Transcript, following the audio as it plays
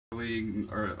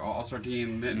League or All-Star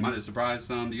team. It might have surprised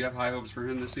some. Do you have high hopes for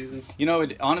him this season? You know,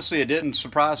 honestly, it didn't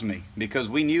surprise me because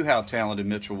we knew how talented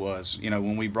Mitchell was. You know,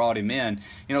 when we brought him in,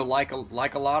 you know, like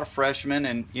a lot of freshmen,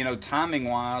 and you know,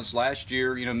 timing-wise, last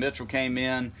year, you know, Mitchell came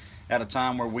in at a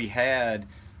time where we had,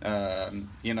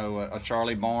 you know, a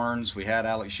Charlie Barnes, we had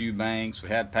Alex Eubanks, we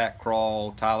had Pat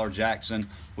Crawl, Tyler Jackson.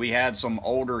 We had some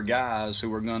older guys who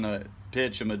were going to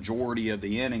pitch a majority of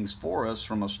the innings for us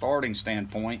from a starting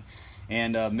standpoint,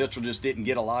 and Mitchell just didn't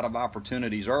get a lot of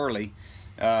opportunities early.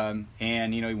 And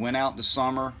you know, he went out in the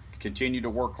summer, continued to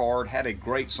work hard, had a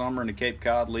great summer in the Cape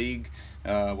Cod League,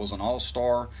 was an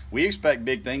all-star. We expect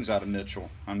big things out of Mitchell.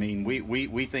 I mean,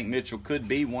 we think Mitchell could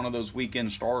be one of those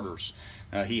weekend starters.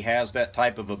 He has that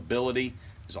type of ability.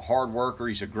 He's a hard worker.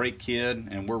 He's a great kid,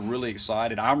 and we're really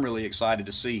excited. I'm really excited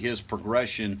to see his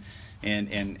progression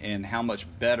and how much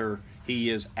better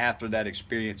he is after that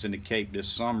experience in the Cape this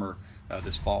summer,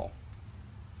 this fall.